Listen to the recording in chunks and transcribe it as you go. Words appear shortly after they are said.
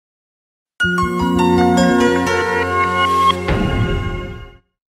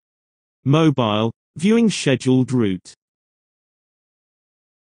Mobile, viewing scheduled route.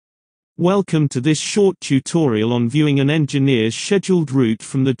 Welcome to this short tutorial on viewing an engineer's scheduled route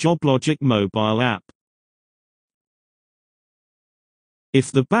from the Joblogic mobile app.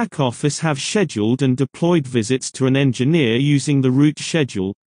 If the back office have scheduled and deployed visits to an engineer using the route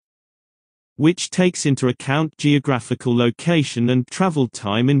schedule, which takes into account geographical location and travel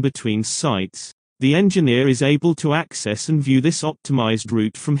time in between sites, the engineer is able to access and view this optimized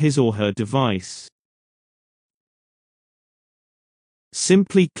route from his or her device.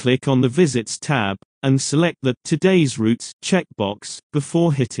 Simply click on the Visits tab, and select the Today's Routes checkbox,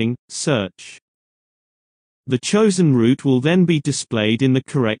 before hitting Search. The chosen route will then be displayed in the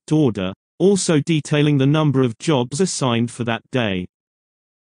correct order, also detailing the number of jobs assigned for that day.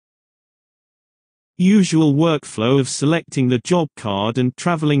 Usual workflow of selecting the job card and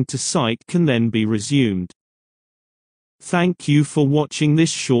traveling to site can then be resumed. Thank you for watching this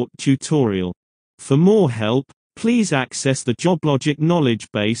short tutorial. For more help, please access the Joblogic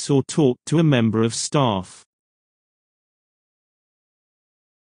knowledge base or talk to a member of staff.